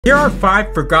Here are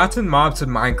 5 forgotten mobs in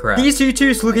Minecraft. These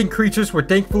YouTube looking creatures were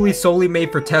thankfully solely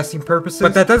made for testing purposes,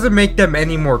 but that doesn't make them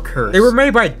any more cursed. They were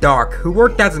made by Doc, who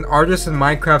worked as an artist in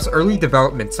Minecraft's early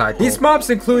development cycle. These mobs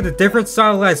include a different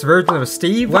stylized version of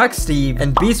Steve, Black Steve,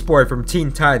 and Beast Boy from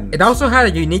Teen Titans. It also had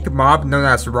a unique mob known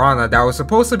as Rana that was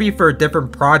supposed to be for a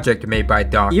different project made by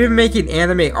Doc, even making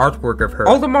anime artwork of her.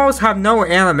 All the mobs have no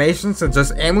animations and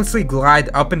just aimlessly glide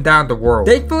up and down the world.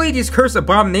 Thankfully, these cursed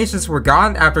abominations were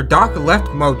gone after Doc left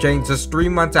Mojang just 3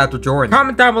 months after joining.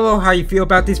 Comment down below how you feel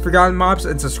about these forgotten mobs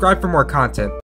and subscribe for more content.